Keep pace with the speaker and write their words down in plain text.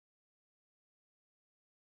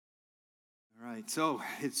All right, so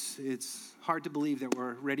it's hard to believe that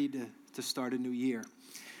we're ready to start a new year.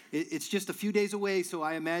 It's just a few days away, so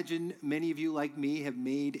I imagine many of you, like me, have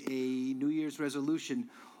made a New Year's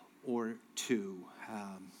resolution or two.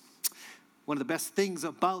 One of the best things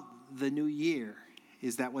about the new year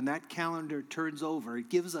is that when that calendar turns over, it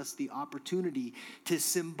gives us the opportunity to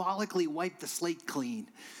symbolically wipe the slate clean,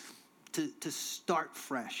 to start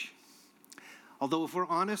fresh. Although if we're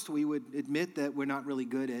honest, we would admit that we're not really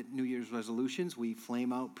good at New Year's resolutions. We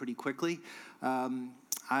flame out pretty quickly.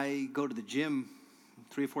 I go to the gym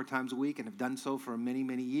 3 or 4 times a week and have done so for many,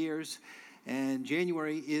 many years. And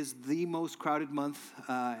January is the most crowded month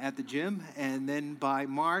at the gym. And then by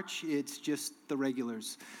March, it's just the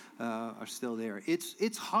regulars are still there.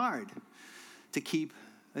 It's hard to keep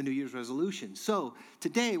a New Year's resolution. So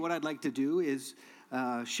today what I'd like to do is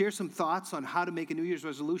share some thoughts on how to make a New Year's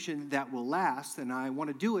resolution that will last, and I want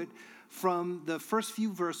to do it from the first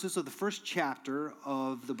few verses of the first chapter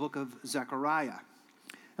of the book of Zechariah.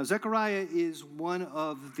 Now, Zechariah is one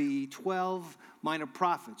of the 12 minor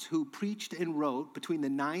prophets who preached and wrote between the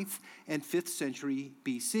 9th and 5th century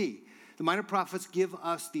BC. The minor prophets give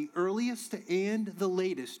us the earliest and the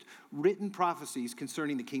latest written prophecies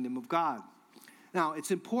concerning the kingdom of God. Now,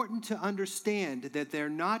 it's important to understand that they're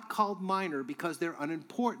not called minor because they're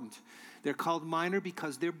unimportant. They're called minor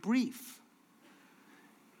because they're brief.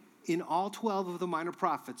 In all 12 of the minor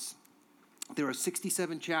prophets, there are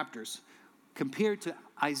 67 chapters, compared to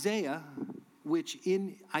Isaiah, which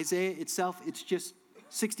in Isaiah itself, it's just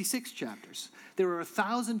 66 chapters. There are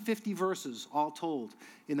 1,050 verses all told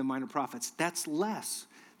in the minor prophets. That's less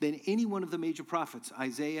than any one of the major prophets,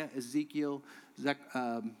 Isaiah, Ezekiel,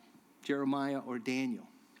 Jeremiah, or Daniel.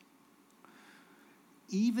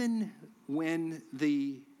 Even when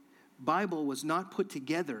the Bible was not put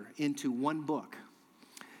together into one book,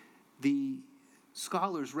 the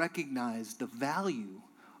scholars recognized the value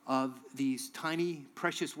of these tiny,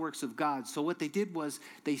 precious works of God. So what they did was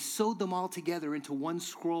they sewed them all together into one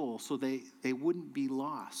scroll so they wouldn't be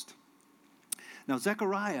lost. Now,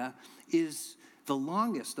 Zechariah is the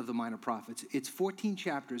longest of the minor prophets. It's 14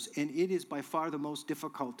 chapters, and it is by far the most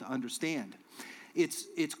difficult to understand.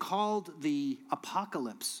 It's called the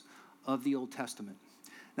apocalypse of the Old Testament.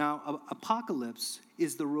 Now, apocalypse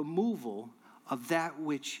is the removal of that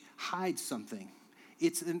which hides something.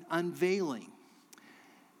 It's an unveiling.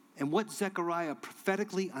 And what Zechariah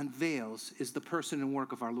prophetically unveils is the person and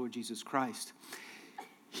work of our Lord Jesus Christ.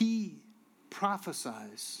 He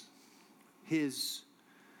prophesies his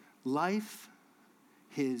life,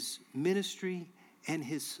 his ministry, and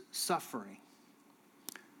his suffering.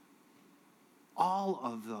 All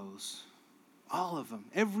of them,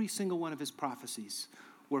 every single one of his prophecies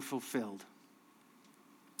were fulfilled.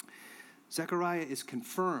 Zechariah is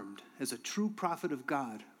confirmed as a true prophet of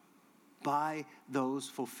God by those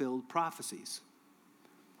fulfilled prophecies.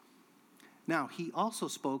 Now, he also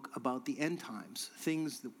spoke about the end times,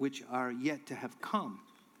 things which are yet to have come.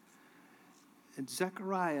 And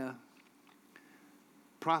Zechariah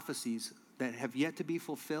prophecies that have yet to be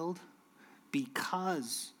fulfilled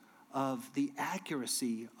because of the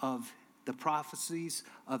accuracy of the prophecies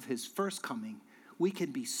of his first coming. We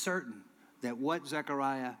can be certain that what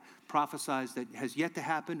Zechariah prophesies that has yet to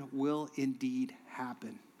happen will indeed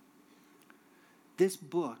happen. This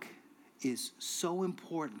book is so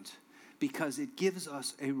important because it gives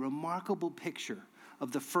us a remarkable picture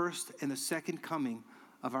of the first and the second coming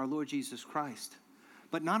of our Lord Jesus Christ.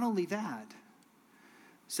 But not only that,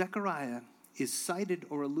 Zechariah is cited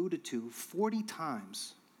or alluded to 40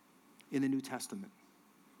 times in the New Testament.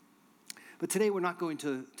 But today we're not going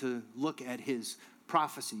to look at his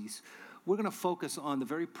prophecies. We're going to focus on the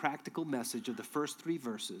very practical message of the first 3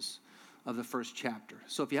 verses of the first chapter.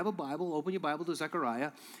 So if you have a Bible, open your Bible to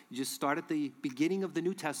Zechariah. You just start at the beginning of the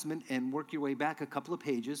New Testament and work your way back a couple of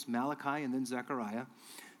pages, Malachi and then Zechariah,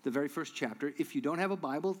 the very first chapter. If you don't have a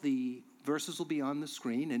Bible, the verses will be on the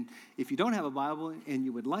screen. And if you don't have a Bible and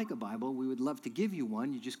you would like a Bible, we would love to give you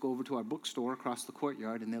one. You just go over to our bookstore across the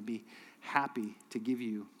courtyard and they'll be happy to give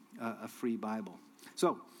you a free Bible.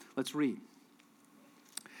 So let's read.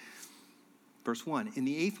 Verse 1, in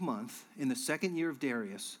the 8th month, in the 2nd year of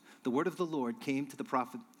Darius, the word of the Lord came to the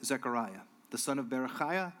prophet Zechariah, the son of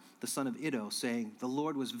Berechiah, the son of Iddo, saying, the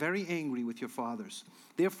Lord was very angry with your fathers.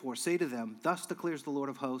 Therefore say to them, thus declares the Lord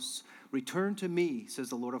of hosts, return to me, says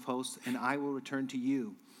the Lord of hosts, and I will return to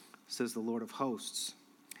you, says the Lord of hosts.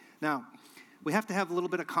 Now, we have to have a little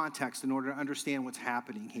bit of context in order to understand what's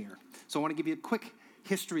happening here. So I want to give you a quick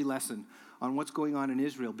history lesson on what's going on in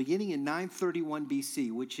Israel, beginning in 931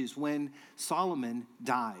 BC, which is when Solomon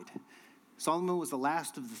died. Solomon was the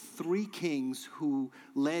last of the three kings who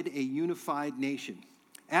led a unified nation.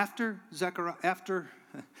 After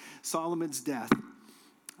Solomon's death,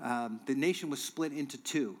 the nation was split into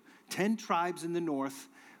two. 10 tribes in the north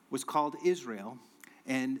was called Israel,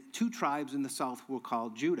 and 2 tribes in the south were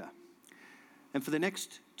called Judah. And for the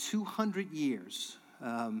next 200 years,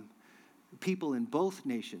 people in both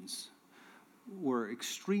nations were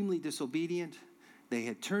extremely disobedient. They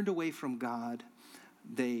had turned away from God.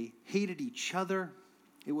 They hated each other.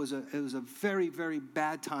 It was a very, very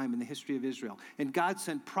bad time in the history of Israel. And God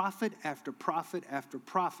sent prophet after prophet after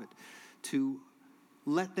prophet to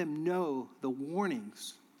let them know the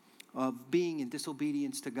warnings of being in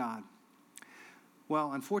disobedience to God.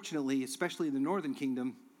 Well, unfortunately, especially in the northern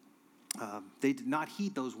kingdom, they did not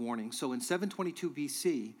heed those warnings. So in 722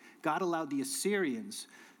 BC, God allowed the Assyrians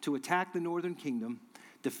to attack the northern kingdom,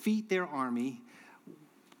 defeat their army,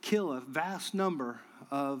 kill a vast number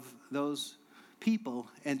of those people,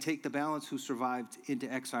 and take the balance who survived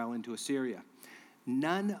into exile into Assyria.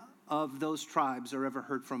 None of those tribes are ever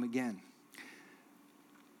heard from again.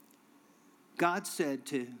 God said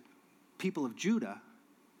to people of Judah,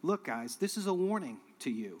 look, guys, this is a warning to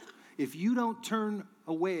you. If you don't turn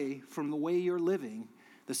away from the way you're living,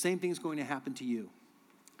 the same thing is going to happen to you.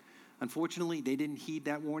 Unfortunately, they didn't heed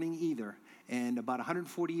that warning either. And about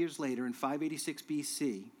 140 years later, in 586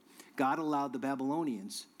 BC, God allowed the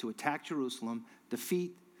Babylonians to attack Jerusalem,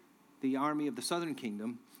 defeat the army of the southern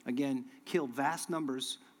kingdom, again, kill vast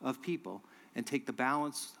numbers of people, and take the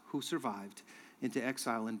balance who survived into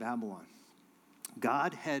exile in Babylon.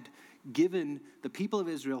 God had given the people of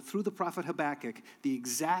Israel, through the prophet Habakkuk, the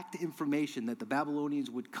exact information that the Babylonians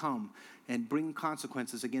would come and bring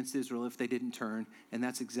consequences against Israel if they didn't turn, and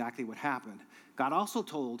that's exactly what happened. God also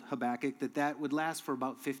told Habakkuk that would last for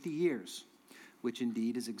about 50 years, which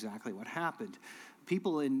indeed is exactly what happened.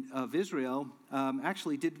 People of Israel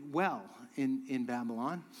actually did well in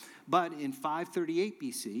Babylon, but in 538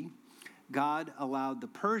 BC, God allowed the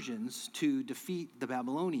Persians to defeat the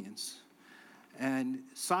Babylonians. And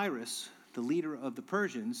Cyrus, the leader of the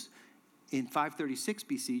Persians, in 536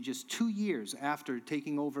 BC, just 2 years after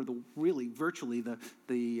taking over virtually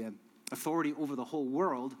the authority over the whole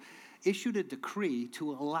world, issued a decree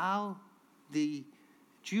to allow the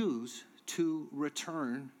Jews to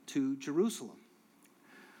return to Jerusalem.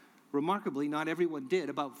 Remarkably, not everyone did.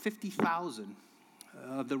 About 50,000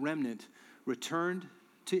 of the remnant returned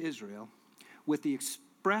to Israel with the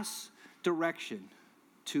express direction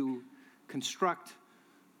to construct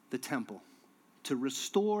the temple, to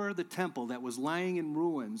restore the temple that was lying in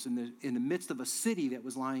ruins in the midst of a city that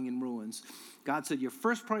was lying in ruins. God said, your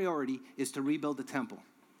first priority is to rebuild the temple.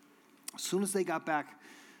 As soon as they got back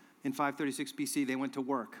in 536 BC, they went to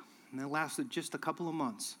work. And that lasted just a couple of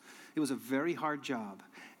months. It was a very hard job.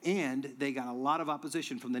 And they got a lot of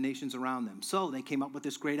opposition from the nations around them. So they came up with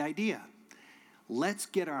this great idea. Let's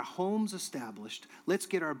get our homes established. Let's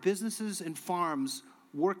get our businesses and farms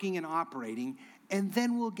working and operating, and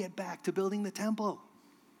then we'll get back to building the temple.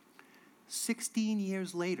 16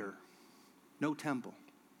 years later, no temple.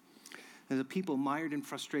 And the people mired in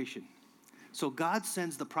frustration. So God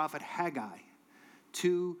sends the prophet Haggai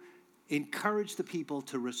to encourage the people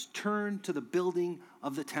to return to the building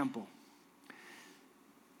of the temple.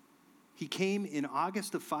 He came in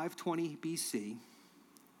August of 520 BC.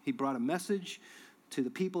 He brought a message to the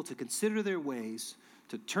people to consider their ways,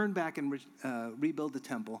 to turn back and rebuild the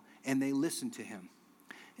temple, and they listened to him,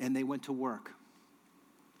 and they went to work.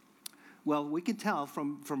 Well, we can tell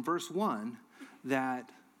from verse 1 that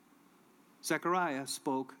Zechariah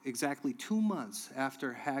spoke exactly 2 months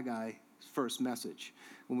after Haggai's first message.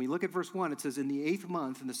 When we look at verse 1, it says, in the 8th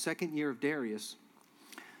month, in the 2nd year of Darius.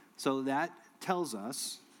 So that tells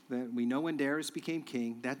us that we know when Darius became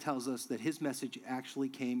king. That tells us that his message actually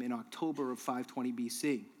came in October of 520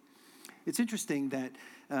 BC. It's interesting that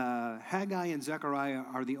Haggai and Zechariah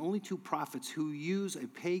are the only 2 prophets who use a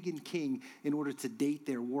pagan king in order to date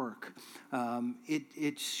their work.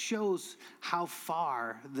 It shows how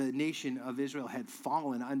far the nation of Israel had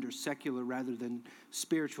fallen under secular rather than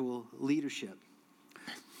spiritual leadership.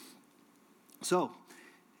 So,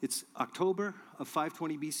 it's October of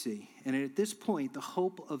 520 BC, and at this point, the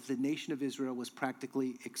hope of the nation of Israel was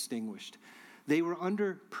practically extinguished. They were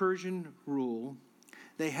under Persian rule.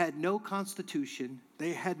 They had no constitution.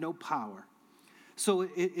 They had no power. So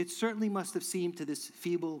it certainly must have seemed to this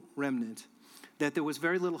feeble remnant that there was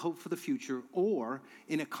very little hope for the future or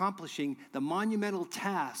in accomplishing the monumental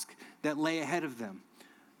task that lay ahead of them,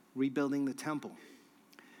 rebuilding the temple.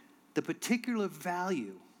 The particular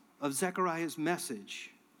value of Zechariah's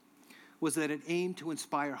message was that it aimed to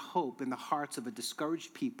inspire hope in the hearts of a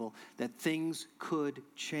discouraged people that things could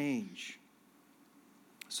change.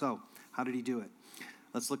 So, how did he do it?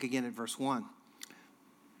 Let's look again at verse 1.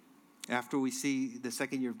 After we see the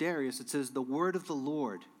second year of Darius, it says, the word of the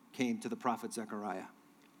Lord came to the prophet Zechariah.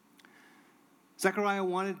 Zechariah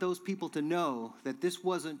wanted those people to know that this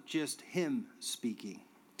wasn't just him speaking.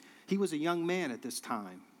 He was a young man at this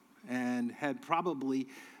time and had probably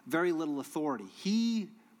very little authority. He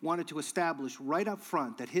wanted to establish right up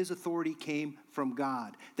front that his authority came from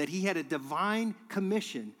God, that he had a divine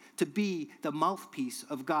commission to be the mouthpiece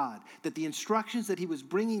of God, that the instructions that he was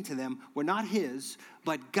bringing to them were not his,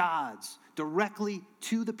 but God's, directly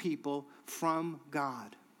to the people from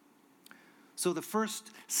God. So the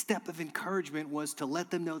first step of encouragement was to let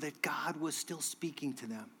them know that God was still speaking to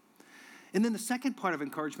them. And then the second part of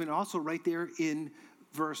encouragement, also right there in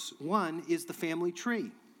verse 1, is the family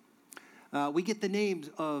tree. We get the names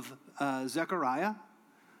of Zechariah,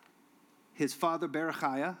 his father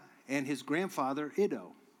Berechiah, and his grandfather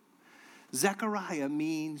Iddo. Zechariah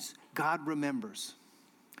means God remembers.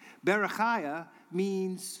 Berechiah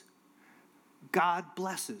means God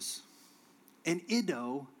blesses. And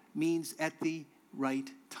Iddo means at the right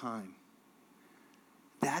time.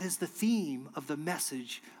 That is the theme of the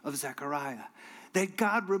message of Zechariah. That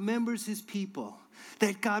God remembers his people.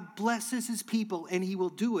 That God blesses his people, and he will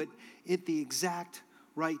do it at the exact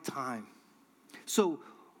right time. So,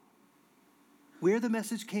 where the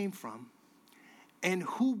message came from and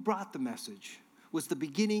who brought the message was the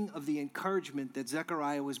beginning of the encouragement that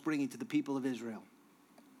Zechariah was bringing to the people of Israel.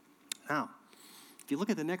 Now, if you look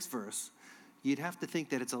at the next verse, you'd have to think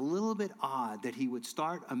that it's a little bit odd that he would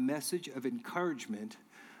start a message of encouragement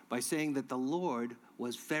by saying that the Lord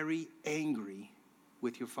was very angry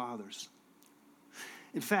with your fathers.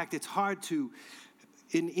 In fact, it's hard to,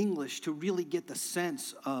 in English, to really get the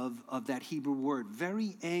sense of that Hebrew word.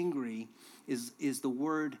 Very angry is the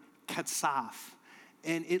word katsaf,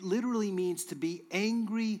 and it literally means to be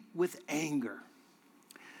angry with anger.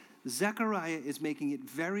 Zechariah is making it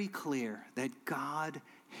very clear that God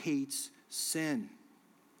hates sin.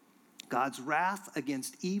 God's wrath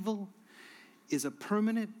against evil is a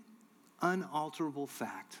permanent, unalterable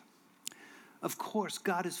fact. Of course,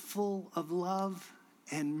 God is full of love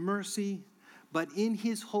and mercy, but in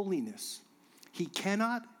his holiness, he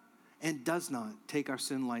cannot and does not take our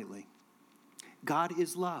sin lightly. God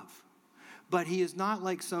is love, but he is not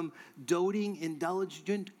like some doting,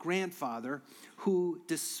 indulgent grandfather who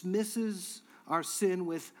dismisses our sin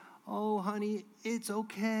with, "Oh, honey, it's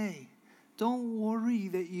okay. Don't worry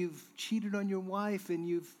that you've cheated on your wife and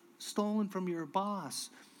you've stolen from your boss.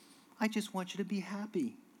 I just want you to be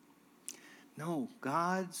happy." No,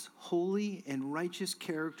 God's holy and righteous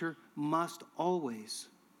character must always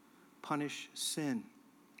punish sin.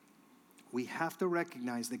 We have to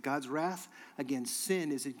recognize that God's wrath against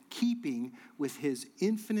sin is in keeping with his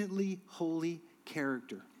infinitely holy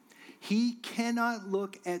character. He cannot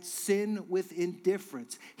look at sin with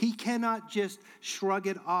indifference. He cannot just shrug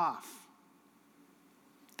it off.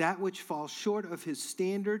 That which falls short of his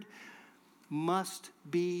standard must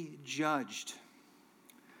be judged.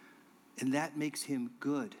 And that makes him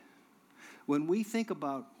good. When we think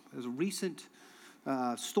about a recent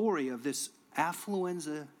story of this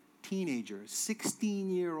affluenza teenager,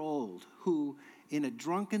 16-year-old, who in a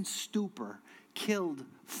drunken stupor killed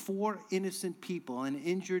 4 innocent people and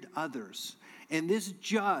injured others. And this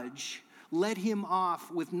judge let him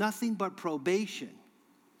off with nothing but probation.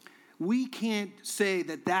 We can't say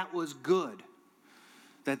that that was good,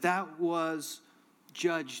 that was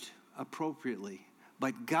judged appropriately.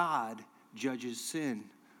 But God judges sin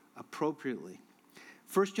appropriately.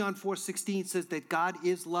 1 John 4:16 says that God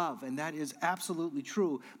is love, and that is absolutely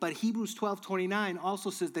true. But Hebrews 12:29 also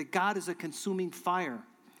says that God is a consuming fire.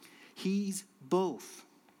 He's both.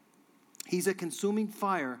 He's a consuming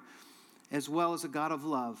fire as well as a God of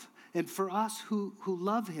love. And for us who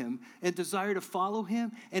love him and desire to follow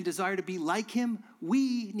him and desire to be like him,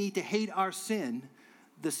 we need to hate our sin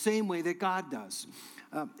the same way that God does.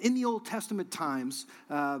 In the Old Testament times,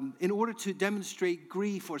 in order to demonstrate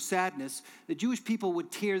grief or sadness, the Jewish people would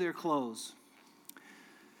tear their clothes.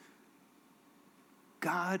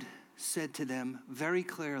 God said to them very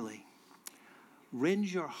clearly, "Rend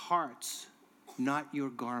your hearts, not your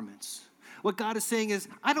garments." What God is saying is,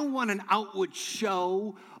 I don't want an outward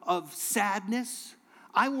show of sadness.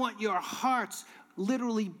 I want your hearts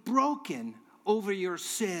literally broken over your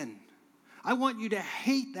sin. I want you to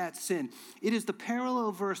hate that sin. It is the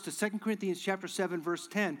parallel verse to 2 Corinthians chapter 7, verse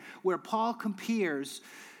 10, where Paul compares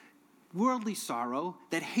worldly sorrow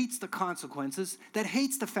that hates the consequences, that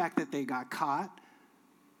hates the fact that they got caught,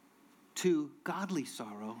 to godly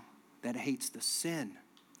sorrow that hates the sin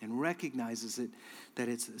and recognizes that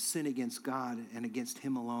it's a sin against God and against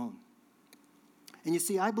him alone. And you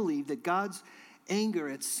see, I believe that God's anger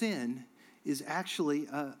at sin is actually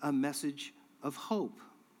a message of hope,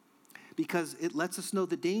 because it lets us know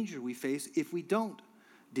the danger we face if we don't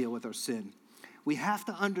deal with our sin. We have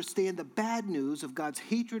to understand the bad news of God's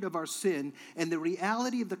hatred of our sin and the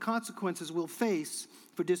reality of the consequences we'll face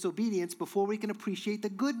for disobedience before we can appreciate the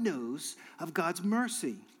good news of God's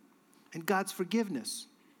mercy and God's forgiveness.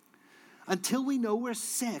 Until we know we're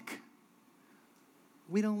sick,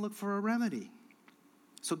 we don't look for a remedy.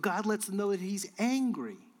 So God lets them know that he's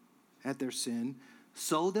angry at their sin,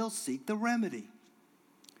 so they'll seek the remedy.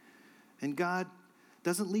 And God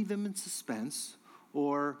doesn't leave them in suspense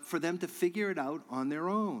or for them to figure it out on their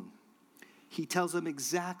own. He tells them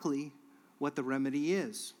exactly what the remedy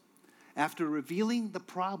is. After revealing the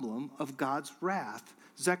problem of God's wrath,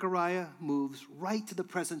 Zechariah moves right to the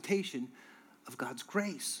presentation of God's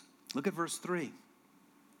grace. Look at verse 3.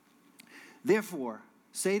 Therefore,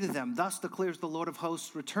 say to them, thus declares the Lord of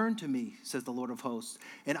hosts, return to me, says the Lord of hosts,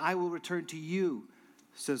 and I will return to you,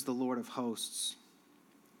 says the Lord of hosts.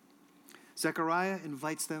 Zechariah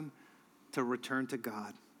invites them to return to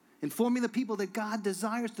God, informing the people that God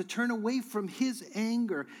desires to turn away from his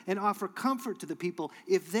anger and offer comfort to the people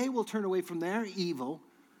if they will turn away from their evil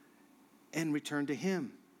and return to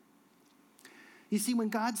him. You see, when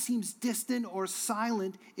God seems distant or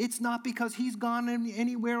silent, it's not because he's gone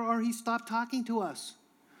anywhere or he stopped talking to us.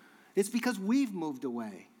 It's because we've moved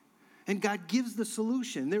away. And God gives the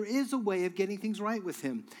solution. There is a way of getting things right with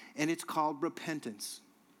him, and it's called repentance,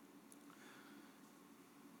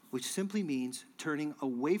 which simply means turning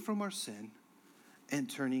away from our sin and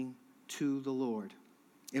turning to the Lord.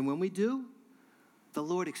 And when we do, the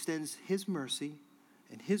Lord extends his mercy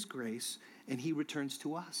and his grace, and he returns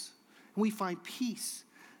to us. And we find peace,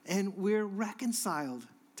 and we're reconciled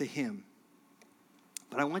to him.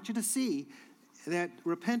 But I want you to see that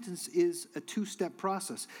repentance is a two-step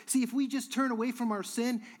process. See, if we just turn away from our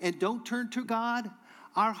sin and don't turn to God,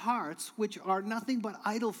 our hearts, which are nothing but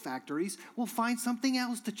idol factories, will find something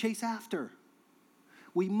else to chase after.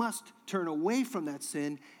 We must turn away from that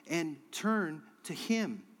sin and turn to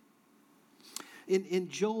him. In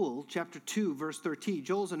Joel chapter 2, verse 13,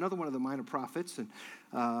 Joel's another one of the minor prophets,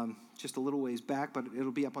 and just a little ways back, but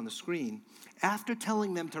it'll be up on the screen. After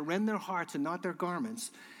telling them to rend their hearts and not their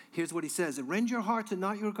garments, here's what he says: rend your hearts and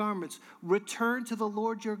not your garments. Return to the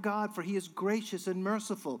Lord your God, for he is gracious and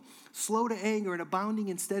merciful, slow to anger and abounding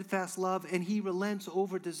in steadfast love, and he relents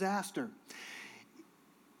over disaster.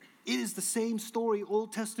 It is the same story,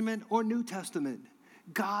 Old Testament or New Testament.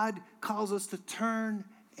 God calls us to turn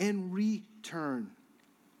and return.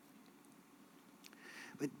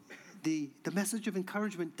 But the message of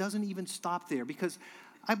encouragement doesn't even stop there, because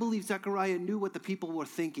I believe Zechariah knew what the people were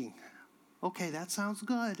thinking. Okay, that sounds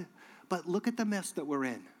good, but look at the mess that we're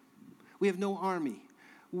in. We have no army.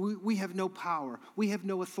 We have no power. We have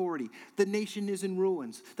no authority. The nation is in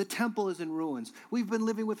ruins. The temple is in ruins. We've been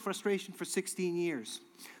living with frustration for 16 years.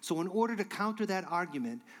 So in order to counter that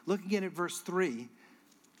argument, look again at verse 3,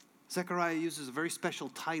 Zechariah uses a very special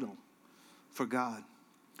title for God.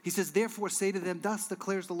 He says, therefore say to them, thus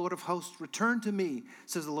declares the Lord of hosts, return to me,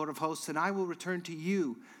 says the Lord of hosts, and I will return to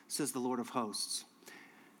you, says the Lord of hosts.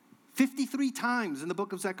 53 times in the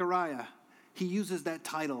book of Zechariah, he uses that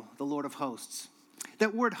title, the Lord of hosts.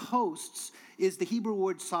 That word hosts is the Hebrew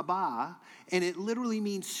word sabah, and it literally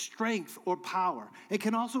means strength or power. It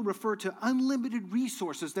can also refer to unlimited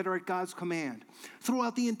resources that are at God's command.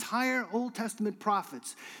 Throughout the entire Old Testament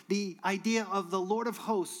prophets, the idea of the Lord of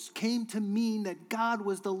hosts came to mean that God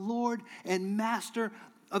was the Lord and master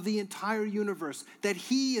of the entire universe, that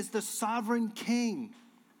he is the sovereign king.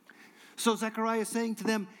 So Zechariah is saying to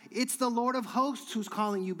them, it's the Lord of hosts who's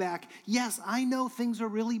calling you back. Yes, I know things are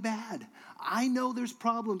really bad. I know there's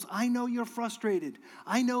problems. I know you're frustrated.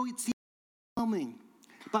 I know it's overwhelming.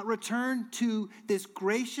 But return to this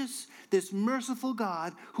gracious, this merciful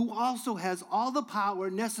God who also has all the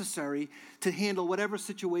power necessary to handle whatever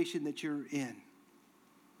situation that you're in.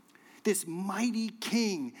 This mighty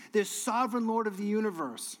king, this sovereign Lord of the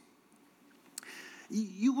universe.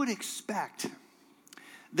 You would expect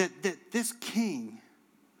that this king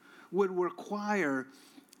would require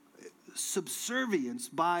subservience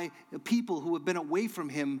by people who have been away from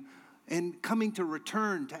him and coming to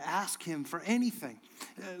return to ask him for anything.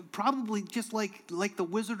 Probably just like the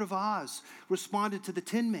Wizard of Oz responded to the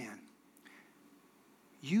Tin Man.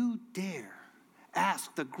 You dare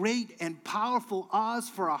ask the great and powerful Oz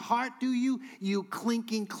for a heart, do you? You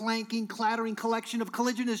clinking, clanking, clattering collection of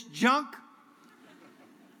colliginous junk?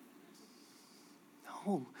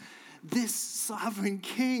 no, this sovereign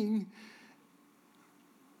king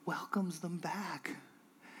welcomes them back,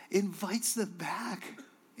 invites them back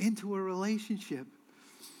into a relationship.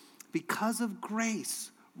 Because of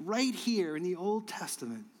grace, right here in the Old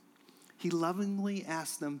Testament, he lovingly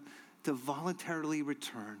asks them to voluntarily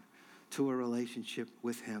return to a relationship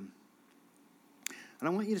with him. And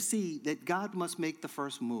I want you to see that God must make the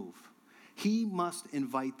first move. He must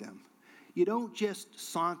invite them. You don't just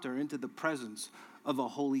saunter into the presence of a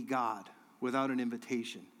holy God without an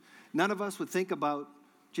invitation. None of us would think about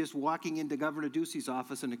just walking into Governor Ducey's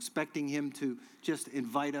office and expecting him to just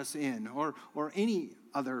invite us in, or any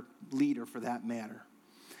other leader for that matter.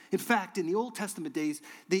 In fact, in the Old Testament days,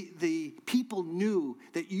 the people knew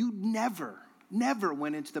that you never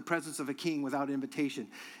went into the presence of a king without invitation.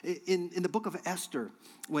 In the book of Esther,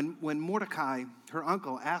 when Mordecai, her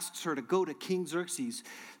uncle, asks her to go to King Xerxes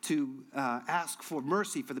to ask for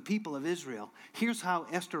mercy for the people of Israel, here's how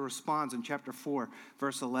Esther responds in chapter 4,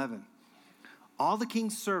 verse 11. All the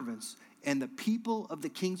king's servants and the people of the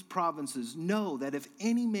king's provinces know that if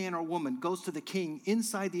any man or woman goes to the king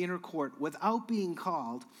inside the inner court without being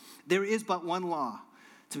called, there is but one law,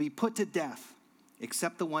 to be put to death,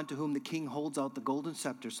 except the one to whom the king holds out the golden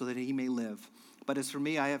scepter so that he may live. But as for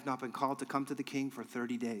me, I have not been called to come to the king for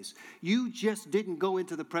 30 days. You just didn't go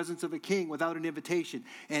into the presence of a king without an invitation.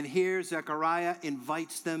 And here Zechariah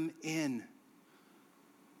invites them in.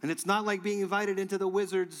 And it's not like being invited into the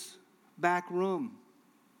wizard's back room.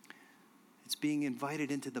 It's being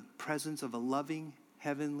invited into the presence of a loving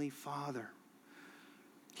heavenly Father.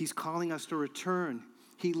 He's calling us to return.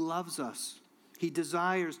 He loves us. He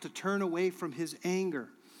desires to turn away from his anger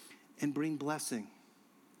and bring blessing.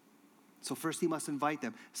 So first he must invite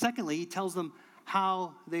them. Secondly, he tells them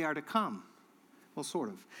how they are to come. Well, sort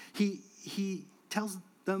of. He tells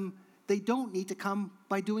them they don't need to come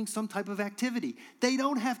by doing some type of activity. They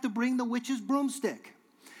don't have to bring the witch's broomstick.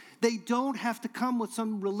 They don't have to come with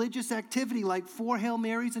some religious activity like 4 Hail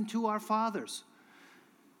Marys and 2 Our Fathers.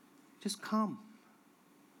 Just come.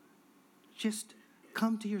 Just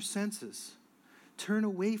come to your senses. Turn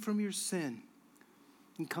away from your sin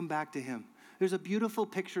and come back to him. There's a beautiful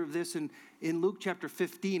picture of this in Luke chapter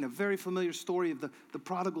 15, a very familiar story of the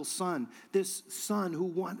prodigal son. This son who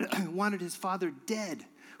wanted his father dead,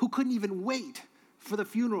 who couldn't even wait for the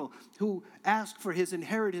funeral, who asked for his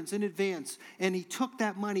inheritance in advance, and he took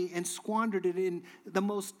that money and squandered it in the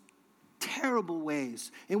most terrible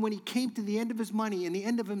ways. And when he came to the end of his money and the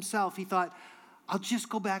end of himself, he thought, I'll just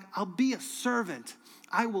go back. I'll be a servant.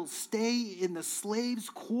 I will stay in the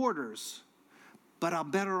slaves' quarters, but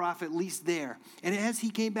I'm better off at least there. And as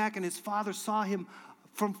he came back and his father saw him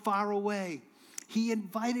from far away, he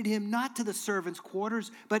invited him not to the servants'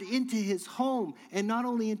 quarters, but into his home. And not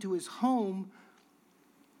only into his home,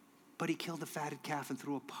 but he killed a fatted calf and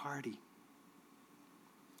threw a party.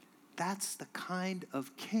 That's the kind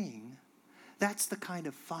of king, that's the kind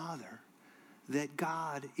of father that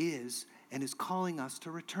God is and is calling us to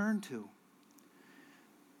return to.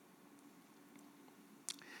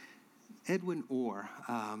 Edwin Orr,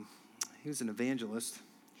 he was an evangelist.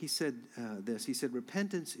 He said this. He said,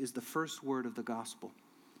 repentance is the first word of the gospel.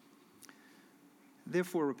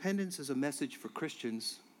 Therefore, repentance is a message for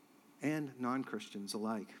Christians and non-Christians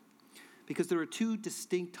alike. Because there are 2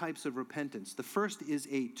 distinct types of repentance. The first is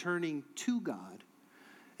a turning to God,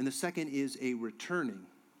 and the second is a returning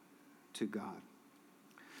to God.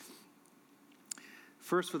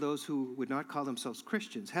 First, for those who would not call themselves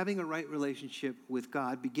Christians, having a right relationship with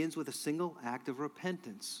God begins with a single act of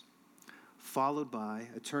repentance, followed by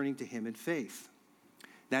a turning to him in faith.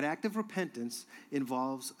 That act of repentance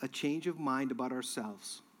involves a change of mind about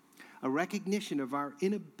ourselves, a recognition of our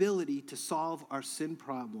inability to solve our sin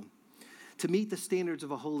problem, to meet the standards of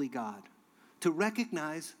a holy God, to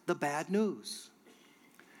recognize the bad news,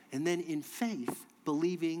 and then in faith,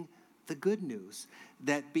 believing the good news,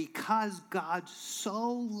 that because God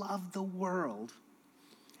so loved the world,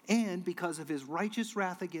 and because of his righteous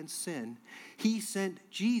wrath against sin, he sent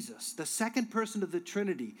Jesus, the second person of the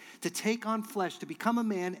Trinity, to take on flesh, to become a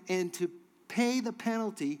man, and to pay the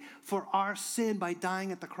penalty for our sin by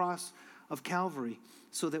dying at the cross of Calvary,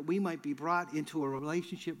 so that we might be brought into a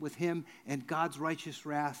relationship with him and God's righteous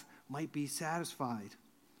wrath might be satisfied.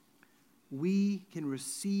 We can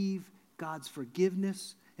receive God's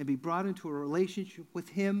forgiveness and be brought into a relationship with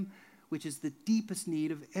him, which is the deepest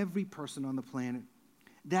need of every person on the planet.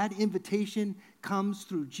 That invitation comes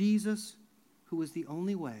through Jesus, who is the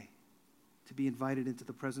only way to be invited into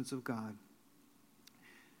the presence of God.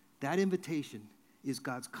 That invitation is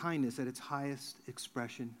God's kindness at its highest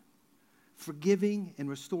expression, forgiving and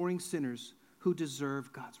restoring sinners who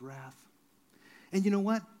deserve God's wrath. And you know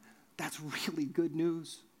what? That's really good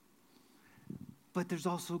news. But there's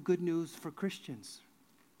also good news for Christians,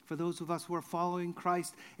 for those of us who are following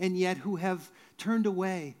Christ and yet who have turned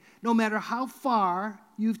away. No matter how far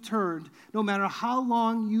you've turned, no matter how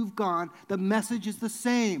long you've gone, the message is the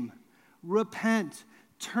same. Repent.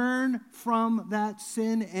 Turn from that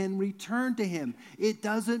sin and return to him. It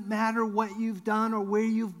doesn't matter what you've done or where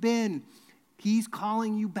you've been. He's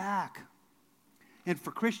calling you back. And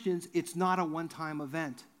for Christians, it's not a one-time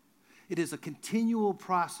event. It is a continual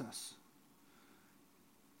process.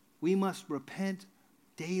 We must repent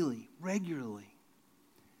daily, regularly.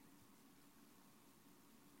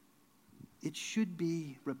 It should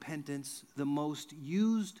be repentance, the most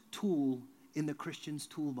used tool in the Christian's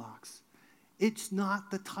toolbox. It's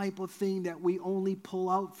not the type of thing that we only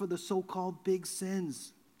pull out for the so-called big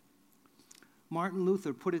sins. Martin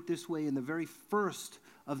Luther put it this way in the very first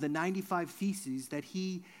of the 95 Theses that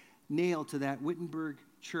he nailed to that Wittenberg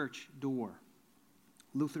church door.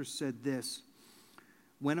 Luther said this: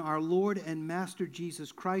 when our Lord and Master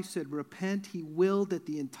Jesus Christ said, repent, he willed that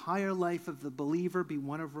the entire life of the believer be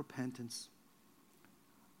one of repentance.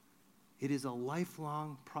 It is a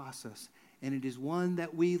lifelong process, and it is one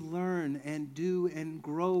that we learn and do and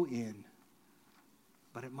grow in.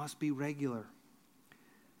 But it must be regular.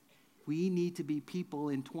 We need to be people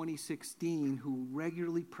in 2016 who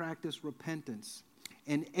regularly practice repentance.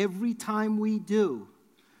 And every time we do,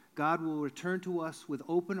 God will return to us with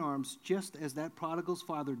open arms, just as that prodigal's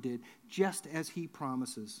father did, just as he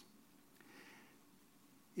promises.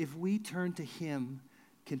 If we turn to him,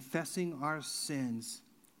 confessing our sins,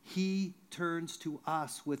 he turns to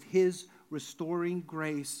us with his restoring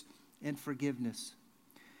grace and forgiveness.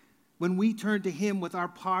 When we turn to him with our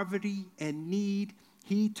poverty and need,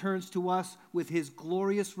 he turns to us with his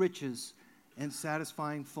glorious riches and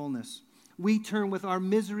satisfying fullness. We turn with our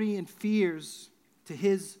misery and fears to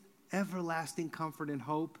his everlasting comfort and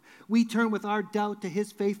hope. We turn with our doubt to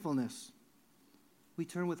his faithfulness. We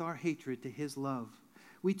turn with our hatred to his love.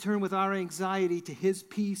 We turn with our anxiety to his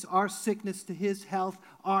peace, our sickness to his health,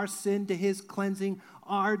 our sin to his cleansing,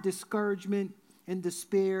 our discouragement and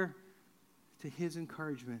despair to his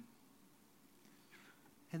encouragement.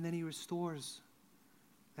 And then he restores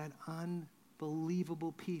that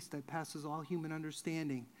unbelievable peace that passes all human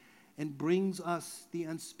understanding and brings us the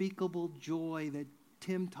unspeakable joy that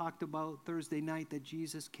Tim talked about Thursday night that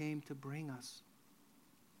Jesus came to bring us.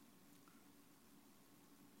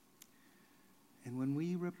 And when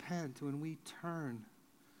we repent, when we turn,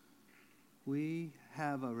 we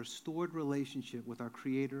have a restored relationship with our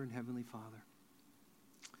Creator and Heavenly Father.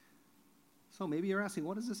 So maybe you're asking,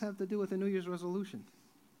 what does this have to do with a New Year's resolution?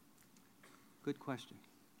 Good question.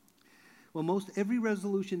 Well, most every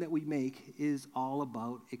resolution that we make is all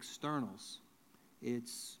about externals.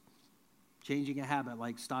 It's changing a habit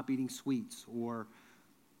like stop eating sweets, or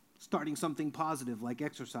starting something positive like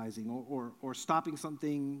exercising, or stopping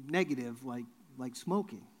something negative like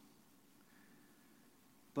smoking.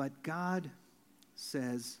 But God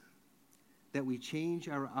says that we change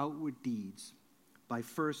our outward deeds by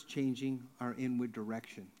first changing our inward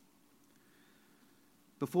direction.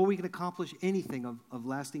 Before we can accomplish anything of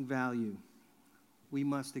lasting value, we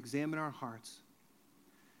must examine our hearts,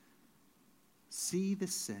 see the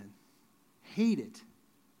sin, hate it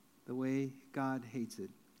the way God hates it,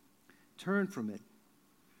 turn from it,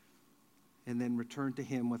 and then return to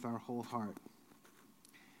him with our whole heart.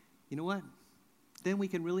 You know what? Then we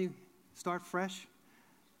can really start fresh,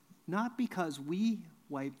 not because we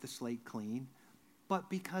wipe the slate clean,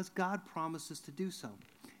 but because God promises to do so.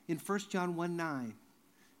 In 1 John 1:9,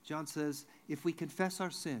 John says, if we confess our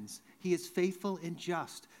sins, he is faithful and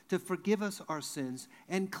just to forgive us our sins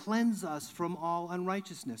and cleanse us from all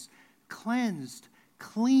unrighteousness. Cleansed,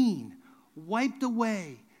 clean, wiped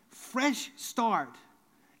away, fresh start,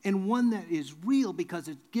 and one that is real because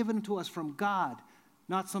it's given to us from God,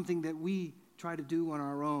 not something that we try to do on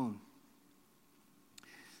our own.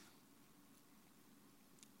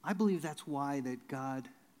 I believe that's why that God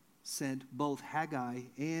sent both Haggai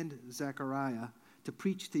and Zechariah to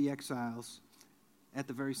preach to the exiles at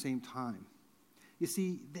the very same time. You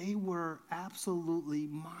see, they were absolutely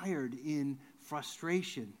mired in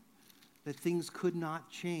frustration that things could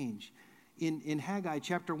not change. In Haggai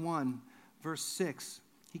chapter 1, verse 6,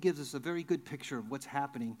 he gives us a very good picture of what's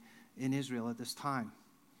happening in Israel at this time.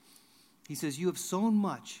 He says, you have sown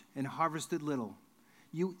much and harvested little.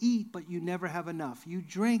 You eat, but you never have enough. You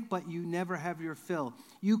drink, but you never have your fill.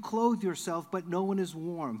 You clothe yourself, but no one is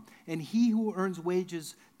warm. And he who earns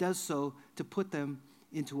wages does so to put them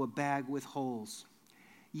into a bag with holes.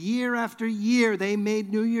 Year after year, they made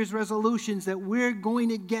New Year's resolutions that we're going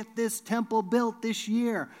to get this temple built this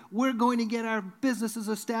year. We're going to get our businesses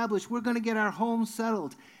established. We're going to get our homes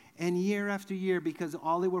settled. And year after year, because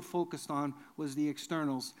all they were focused on was the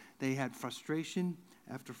externals, they had frustration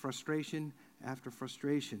after frustration after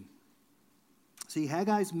frustration. See,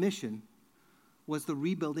 Haggai's mission was the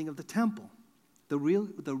rebuilding of the temple, the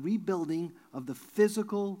rebuilding of the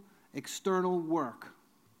physical external work.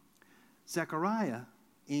 Zechariah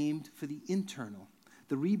aimed for the internal,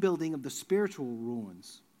 the rebuilding of the spiritual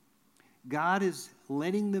ruins. God is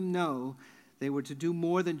letting them know they were to do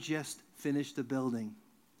more than just finish the building.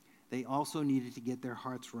 They also needed to get their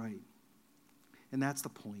hearts right. And that's the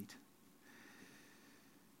point.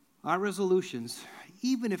 Our resolutions,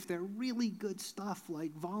 even if they're really good stuff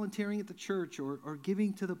like volunteering at the church or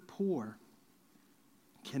giving to the poor,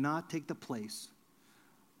 cannot take the place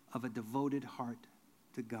of a devoted heart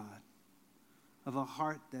to God, of a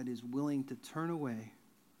heart that is willing to turn away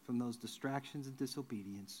from those distractions and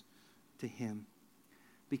disobedience to Him.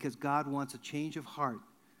 Because God wants a change of heart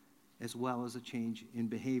as well as a change in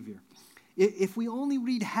behavior. If we only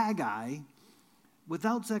read Haggai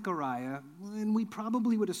without Zechariah, then we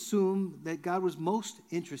probably would assume that God was most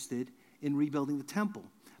interested in rebuilding the temple.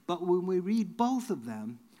 But when we read both of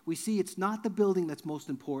them, we see it's not the building that's most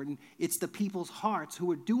important, it's the people's hearts who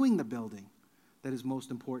are doing the building that is most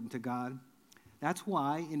important to God. That's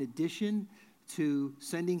why, in addition to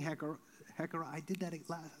sending Haggai, I did that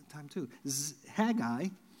last time too. Haggai,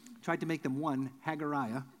 tried to make them one,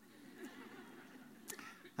 Haggariah.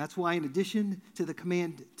 That's why, in addition to the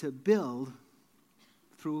command to build,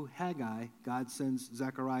 through Haggai, God sends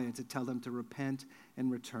Zechariah to tell them to repent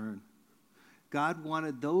and return. God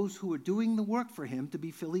wanted those who were doing the work for Him to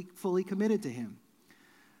be fully committed to Him.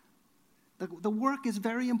 The work is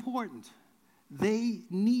very important. They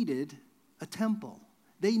needed a temple.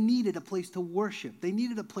 They needed a place to worship. They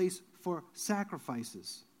needed a place for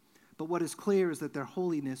sacrifices. But what is clear is that their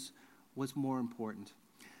holiness was more important.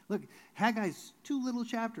 Look, Haggai's 2 little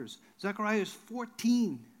chapters. Zechariah's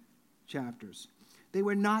 14 chapters. They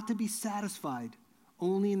were not to be satisfied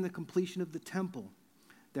only in the completion of the temple.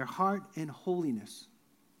 Their heart and holiness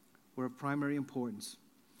were of primary importance.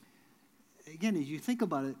 Again, as you think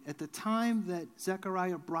about it, at the time that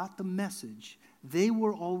Zechariah brought the message, they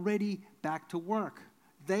were already back to work.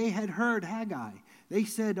 They had heard Haggai. They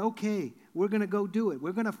said, okay, we're going to go do it.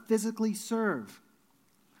 We're going to physically serve.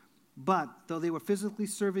 But though they were physically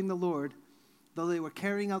serving the Lord, though they were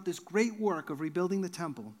carrying out this great work of rebuilding the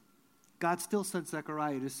temple, God still sent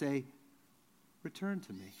Zechariah to say, return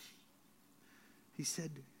to me. He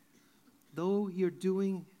said, though you're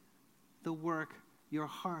doing the work, your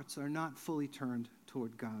hearts are not fully turned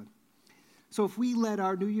toward God. So if we let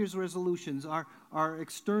our New Year's resolutions, our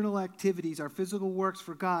external activities, our physical works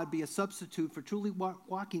for God be a substitute for truly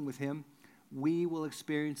walking with Him, we will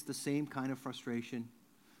experience the same kind of frustration.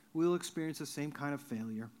 We'll experience the same kind of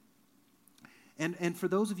failure. And for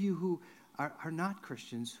those of you who are not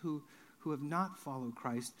Christians, who have not followed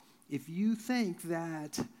Christ, if you think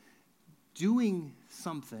that doing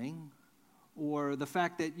something or the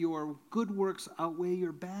fact that your good works outweigh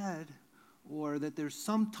your bad, or that there's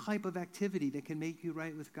some type of activity that can make you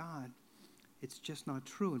right with God, it's just not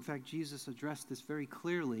true. In fact, Jesus addressed this very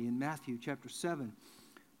clearly in Matthew chapter 7,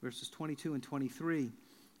 verses 22 and 23.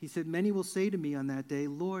 He said, many will say to me on that day,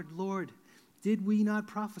 Lord, Lord, did we not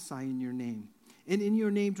prophesy in your name, and in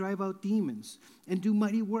your name drive out demons, and do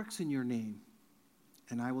mighty works in your name?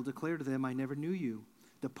 And I will declare to them, I never knew you.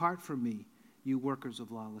 Depart from me, you workers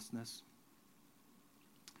of lawlessness.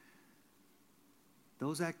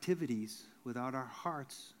 Those activities without our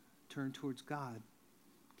hearts turned towards God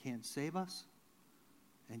can't save us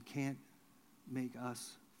and can't make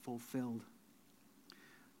us fulfilled.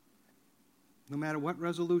 No matter what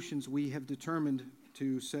resolutions we have determined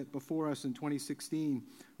to set before us in 2016,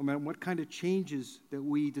 no matter what kind of changes that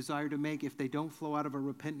we desire to make, if they don't flow out of a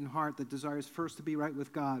repentant heart that desires first to be right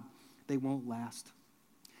with God, they won't last.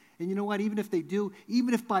 And you know what? Even if they do,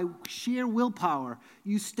 even if by sheer willpower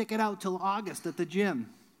you stick it out till August at the gym,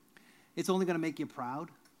 it's only going to make you proud.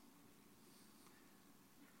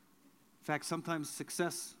 In fact, sometimes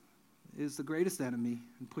success is the greatest enemy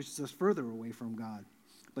and pushes us further away from God.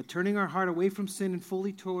 But turning our heart away from sin and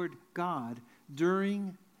fully toward God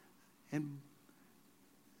during and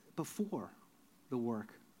before the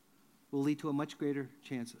work will lead to a much greater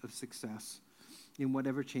chance of success in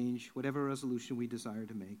whatever change, whatever resolution we desire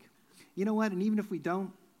to make. You know what? And even if we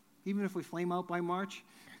don't, even if we flame out by March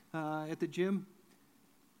at the gym,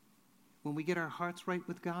 when we get our hearts right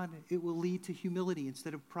with God, it will lead to humility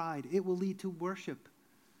instead of pride. It will lead to worship.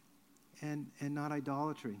 and not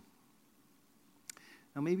idolatry.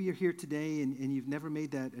 Now, maybe you're here today and you've never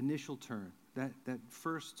made that initial turn, that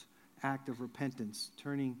first act of repentance,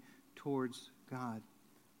 turning towards God.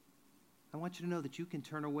 I want you to know that you can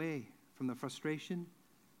turn away from the frustration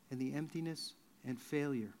and the emptiness and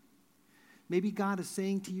failure. Maybe God is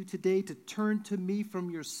saying to you today to turn to me from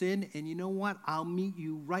your sin, and you know what? I'll meet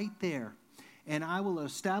you right there, and I will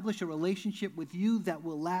establish a relationship with you that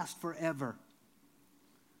will last forever.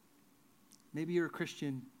 Maybe you're a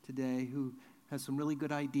Christian today who has some really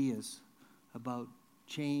good ideas about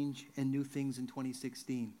change and new things in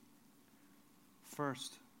 2016.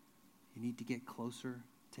 First, you need to get closer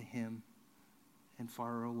to Him and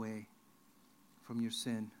far away from your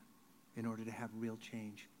sin in order to have real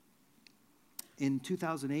change. In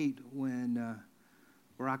 2008, when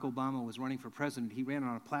Barack Obama was running for president, he ran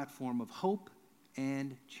on a platform of hope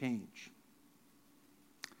and change.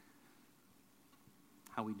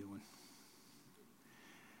 How we doing?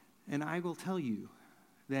 And I will tell you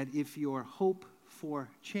that if your hope for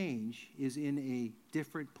change is in a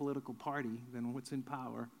different political party than what's in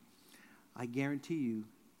power, I guarantee you,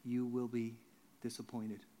 you will be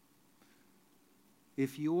disappointed.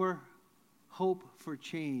 If your hope for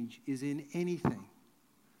change is in anything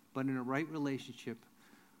but in a right relationship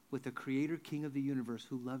with the Creator, King of the universe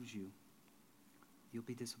who loves you, you'll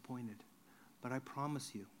be disappointed. But I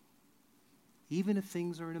promise you, even if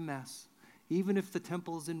things are in a mess, even if the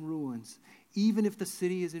temple is in ruins, even if the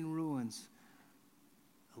city is in ruins,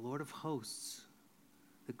 the Lord of hosts,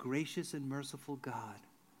 the gracious and merciful God,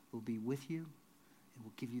 will be with you and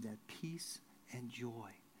will give you that peace and joy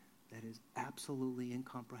that is absolutely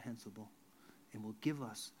incomprehensible, and will give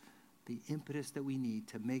us the impetus that we need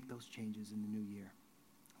to make those changes in the new year.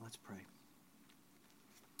 Let's pray.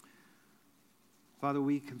 Father,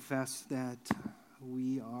 we confess that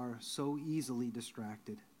we are so easily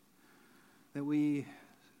distracted, that we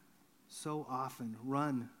so often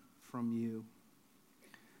run from you,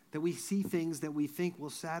 that we see things that we think will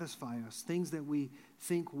satisfy us, things that we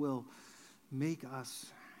think will make us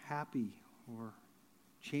happy, or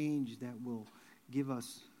change that will give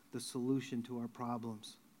us the solution to our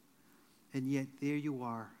problems. And yet there you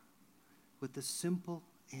are with the simple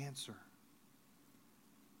answer: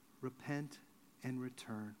 repent and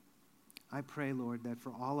return. I pray, Lord, that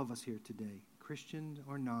for all of us here today, Christian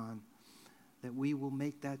or non, that we will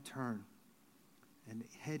make that turn and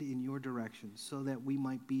head in your direction so that we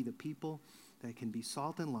might be the people that can be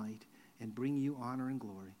salt and light and bring you honor and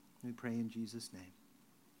glory. We pray in Jesus' name.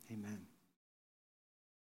 Amen.